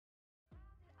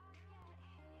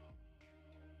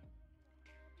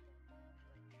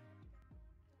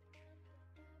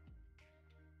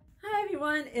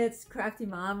everyone, it's Crafty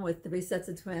Mom with 3 sets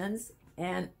of twins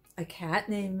and a cat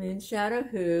named Moonshadow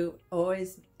who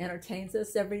always entertains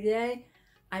us every day.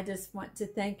 I just want to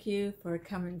thank you for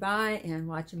coming by and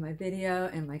watching my video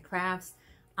and my crafts.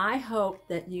 I hope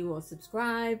that you will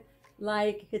subscribe,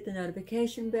 like, hit the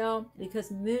notification bell because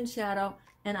Moonshadow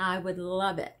and I would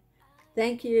love it.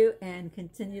 Thank you and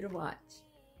continue to watch.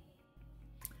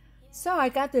 So I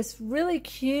got this really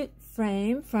cute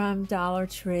frame from Dollar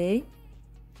Tree.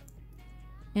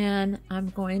 And I'm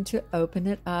going to open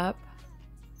it up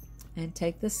and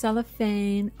take the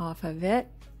cellophane off of it.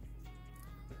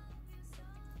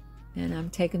 And I'm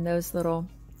taking those little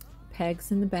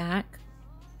pegs in the back.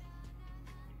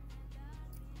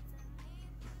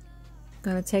 I'm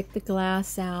going to take the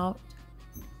glass out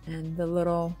and the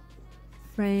little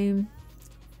frame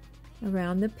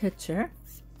around the picture.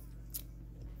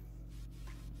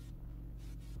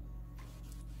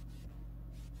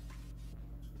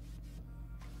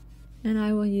 And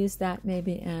I will use that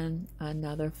maybe in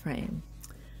another frame.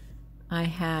 I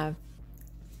have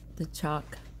the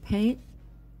chalk paint,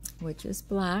 which is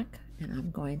black, and I'm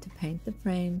going to paint the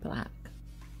frame black.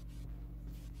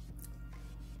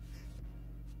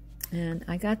 And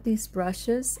I got these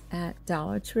brushes at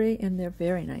Dollar Tree, and they're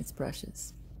very nice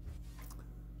brushes.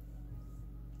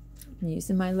 I'm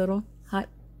using my little hot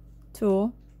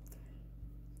tool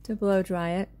to blow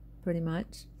dry it, pretty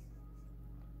much.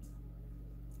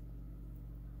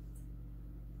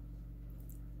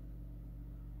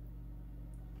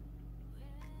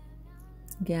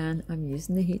 Again, I'm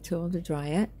using the heat tool to dry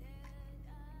it.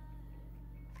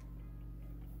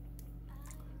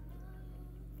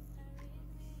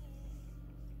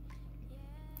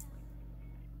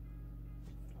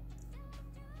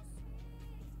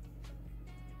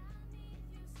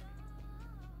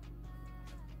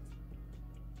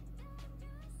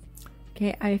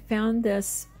 Okay, I found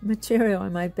this material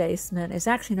in my basement. It's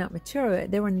actually not material,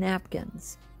 they were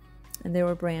napkins and they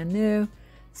were brand new.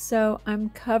 So I'm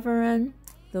covering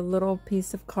the little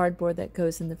piece of cardboard that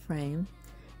goes in the frame,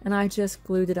 and I just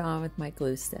glued it on with my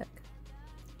glue stick.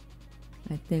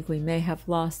 I think we may have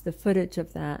lost the footage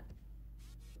of that,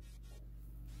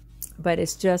 but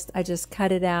it's just, I just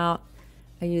cut it out,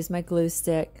 I used my glue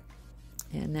stick,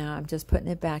 and now I'm just putting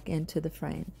it back into the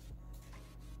frame.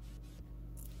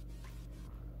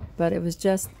 But it was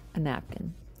just a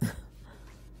napkin.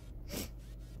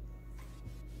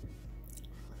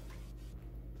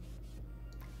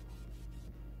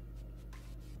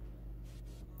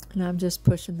 And I'm just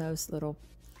pushing those little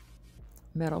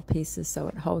metal pieces so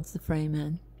it holds the frame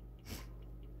in.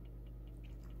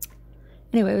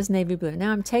 Anyway, it was navy blue.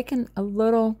 Now I'm taking a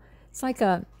little, it's like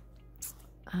a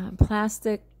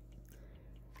plastic,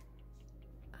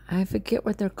 I forget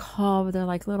what they're called, but they're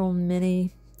like little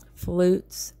mini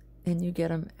flutes, and you get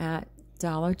them at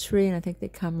Dollar Tree, and I think they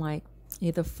come like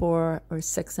either 4 or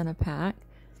 6 in a pack.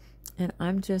 And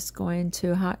I'm just going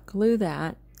to hot glue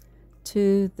that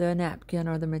to the napkin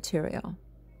or the material.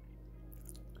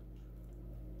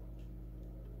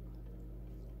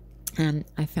 And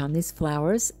I found these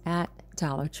flowers at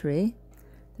Dollar Tree.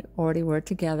 They already were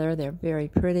together. They're very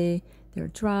pretty. They're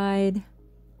dried.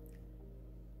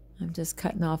 I'm just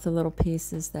cutting off the little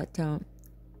pieces that don't,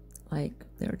 like,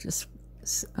 they're just,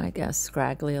 I guess,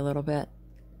 scraggly a little bit.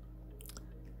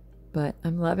 But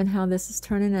I'm loving how this is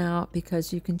turning out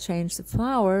because you can change the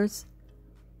flowers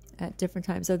at different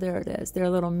times. So there it is. They're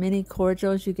little mini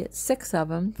cordials. You get 6 of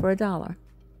them for $1.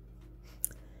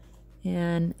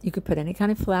 And you could put any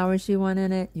kind of flowers you want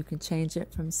in it. You can change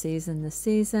it from season to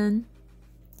season.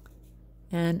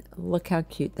 And look how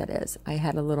cute that is. I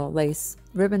had a little lace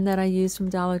ribbon that I used from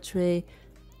Dollar Tree.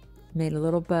 Made a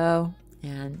little bow,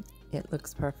 and it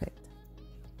looks perfect.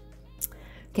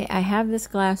 Okay, I have this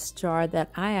glass jar that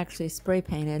I actually spray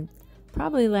painted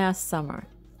probably last summer.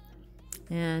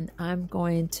 And I'm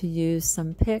going to use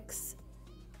some picks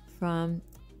from,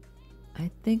 I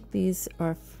think these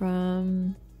are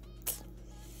from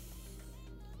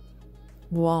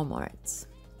Walmart's.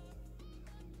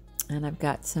 And I've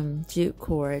got some jute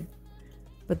cord.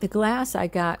 But the glass I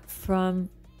got from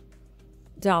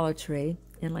Dollar Tree.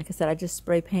 And like I said, I just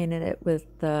spray painted it with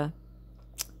the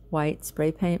white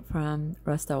spray paint from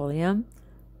Rust-Oleum.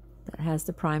 That has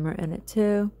the primer in it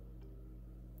too.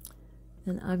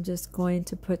 And I'm just going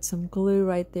to put some glue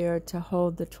right there to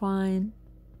hold the twine.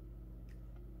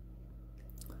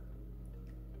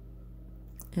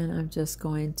 And I'm just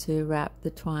going to wrap the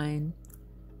twine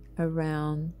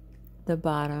around the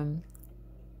bottom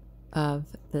of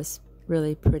this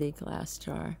really pretty glass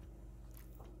jar.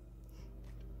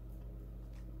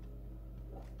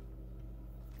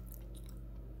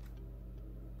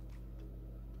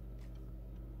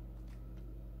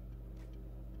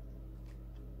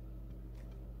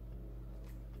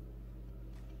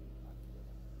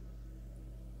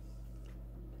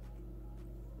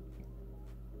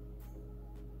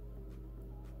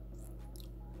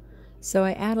 So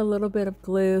I add a little bit of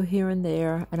glue here and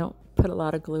there. I don't put a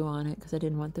lot of glue on it because I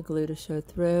didn't want the glue to show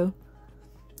through.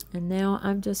 And now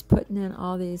I'm just putting in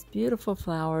all these beautiful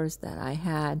flowers that I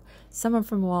had. Some are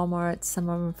from Walmart, some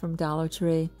of them from Dollar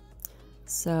Tree.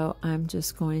 So I'm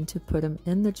just going to put them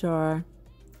in the jar.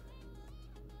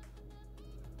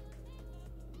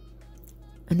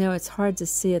 I know it's hard to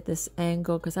see at this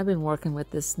angle because I've been working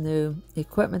with this new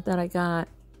equipment that I got,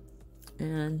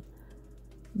 and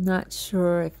not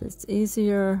sure if it's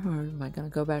easier or am I going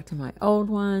to go back to my old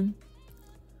one.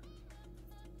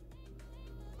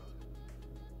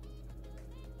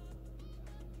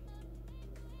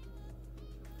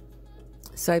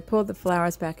 So I pulled the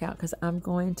flowers back out because I'm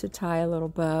going to tie a little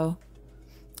bow.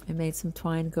 I made some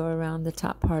twine go around the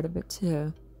top part of it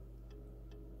too.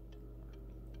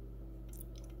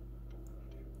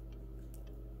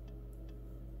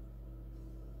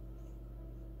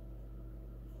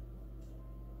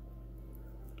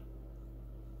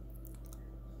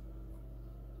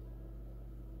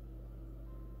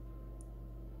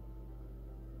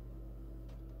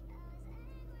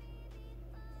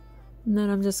 And then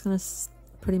I'm just going to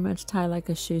pretty much tie like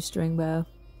a shoestring bow,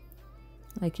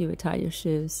 like you would tie your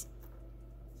shoes.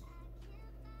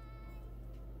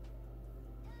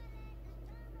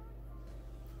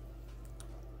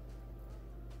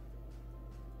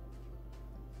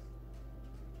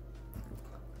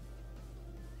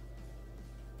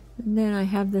 And then I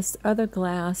have this other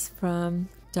glass from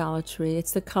Dollar Tree.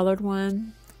 It's the colored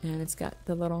one, and it's got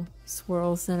the little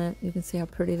swirls in it. You can see how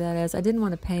pretty that is. I didn't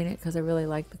want to paint it because I really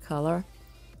like the color.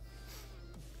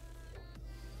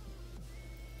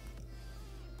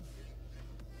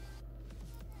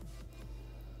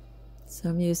 So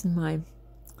I'm using my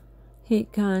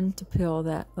heat gun to peel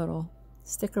that little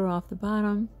sticker off the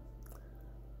bottom.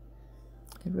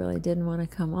 It really didn't want to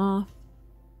come off.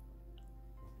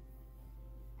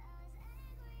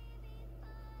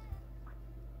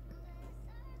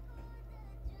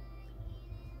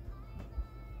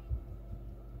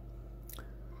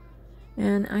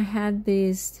 And I had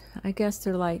these, I guess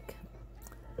they're like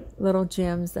little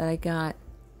gems that I got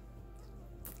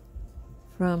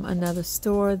from another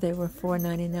store. They were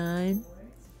 $4.99.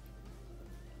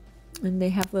 And they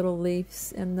have little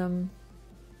leaves in them.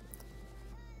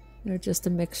 They're just a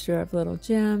mixture of little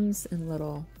gems and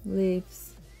little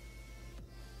leaves.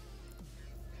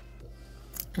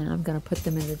 And I'm going to put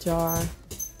them in the jar.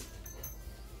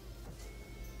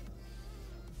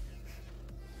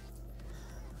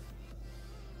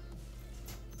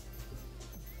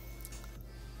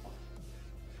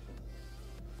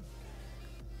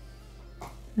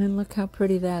 And look how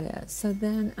pretty that is. So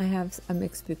then I have a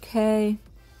mixed bouquet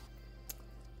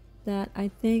that I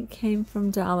think came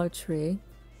from Dollar Tree.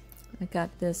 I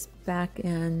got this back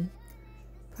in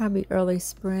probably early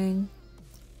spring.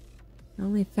 I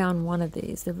only found one of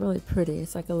these. They're really pretty.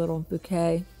 It's like a little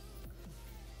bouquet.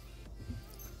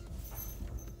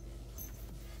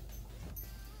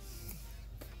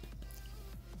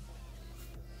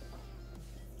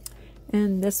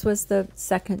 And this was the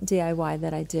second DIY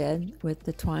that I did with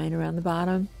the twine around the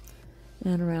bottom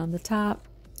and around the top.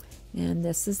 And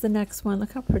this is the next one.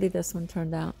 Look how pretty this one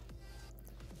turned out.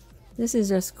 This is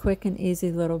just quick and easy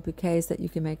little bouquets that you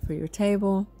can make for your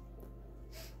table.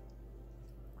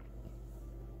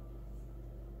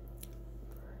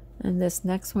 And this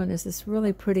next one is this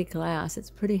really pretty glass. It's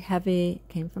pretty heavy. It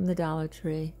came from the Dollar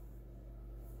Tree.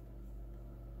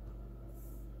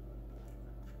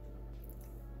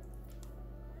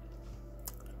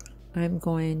 I'm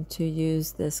going to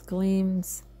use this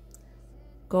Gleams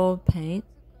gold paint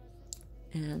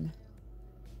and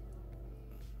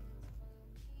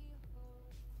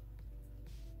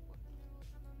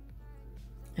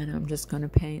I'm just going to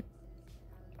paint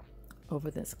over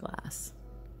this glass.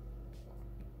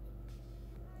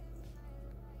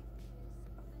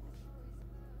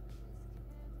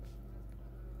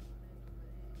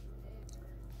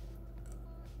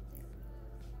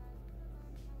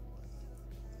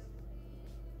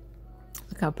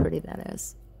 Look how pretty that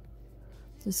is.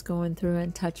 Just going through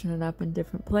and touching it up in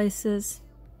different places.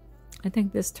 I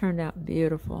think this turned out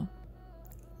beautiful.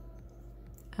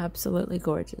 Absolutely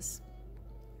gorgeous.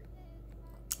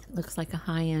 It looks like a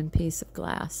high-end piece of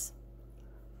glass.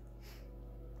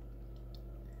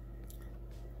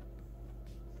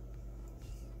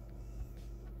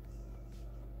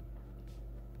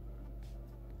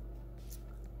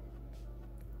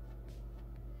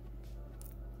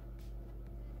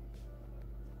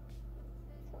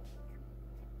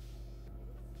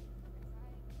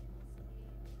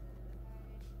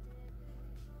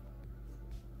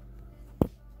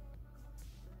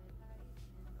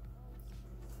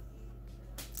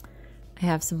 I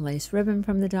have some lace ribbon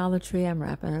from the Dollar Tree. I'm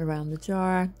wrapping it around the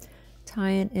jar,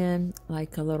 tying it in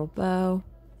like a little bow.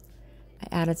 I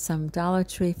added some Dollar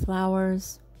Tree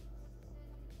flowers.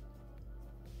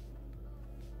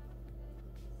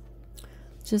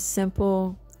 Just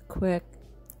simple, quick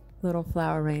little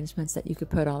flower arrangements that you could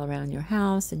put all around your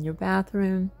house, in your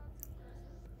bathroom,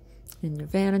 in your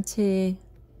vanity,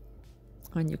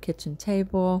 on your kitchen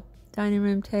table, dining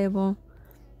room table,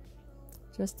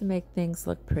 just to make things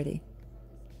look pretty.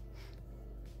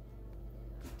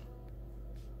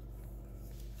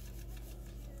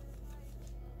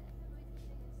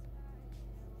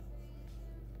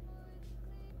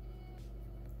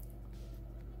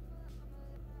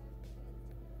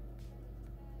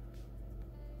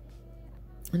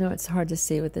 I know it's hard to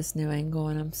see with this new angle,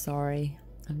 and I'm sorry.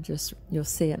 You'll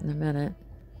see it in a minute.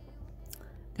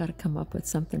 Got to come up with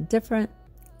something different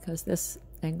because this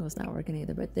angle is not working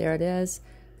either, but there it is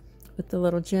with the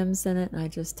little gems in it, and I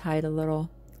just tied a little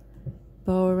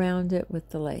bow around it with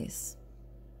the lace.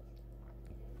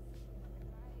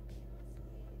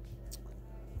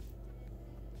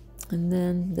 And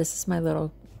then this is my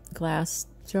little glass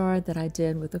jar that I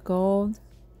did with the gold.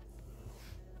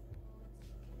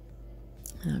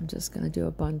 And I'm just going to do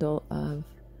a bundle of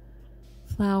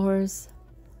flowers.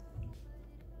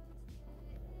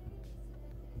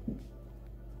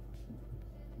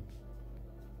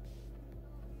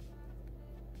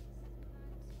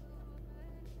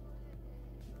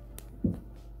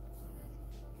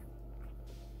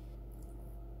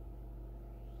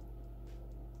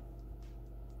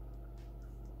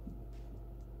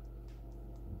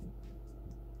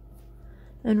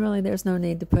 And really there's no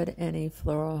need to put any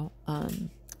floral,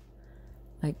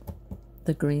 like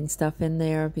the green stuff in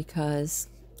there, because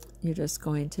you're just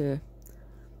going to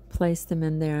place them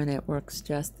in there and it works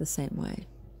just the same way.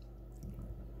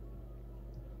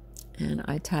 And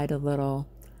I tied a little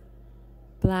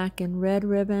black and red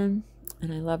ribbon,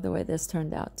 and I love the way this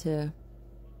turned out too.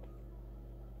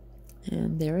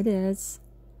 And there it is.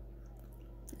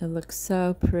 It looks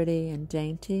so pretty and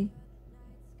dainty.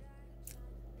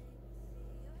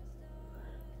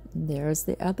 And there's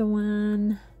the other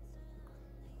one.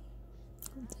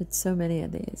 Did so many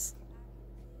of these.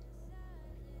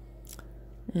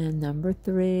 And number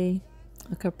 3.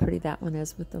 Look how pretty that one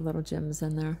is with the little gems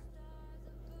in there.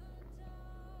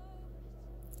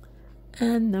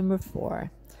 And number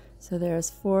 4. So there's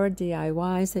 4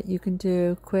 DIYs that you can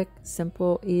do. Quick,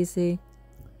 simple, easy.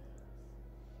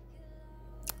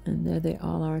 And there they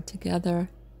all are together.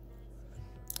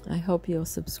 I hope you'll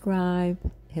subscribe,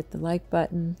 hit the like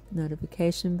button,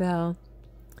 notification bell.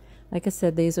 Like I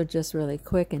said, these are just really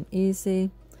quick and easy.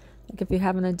 Like if you're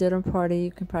having a dinner party,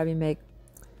 you can probably make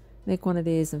one of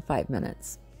these in 5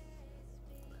 minutes.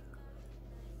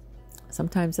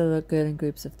 Sometimes they look good in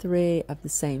groups of 3 of the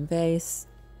same vase.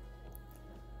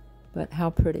 But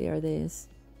how pretty are these?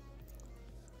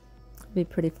 Be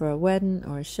pretty for a wedding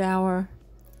or a shower.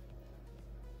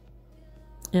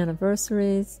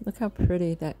 Anniversaries. Look how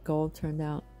pretty that gold turned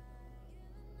out.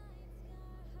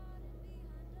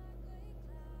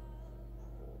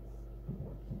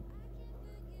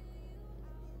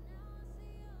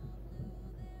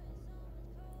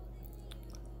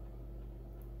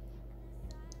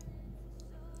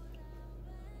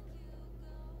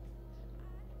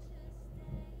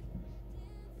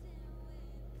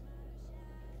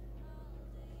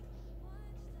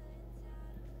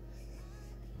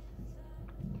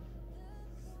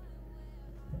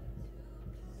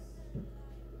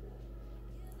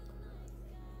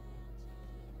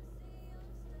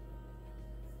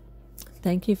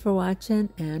 Thank you for watching,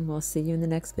 and we'll see you in the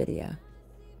next video.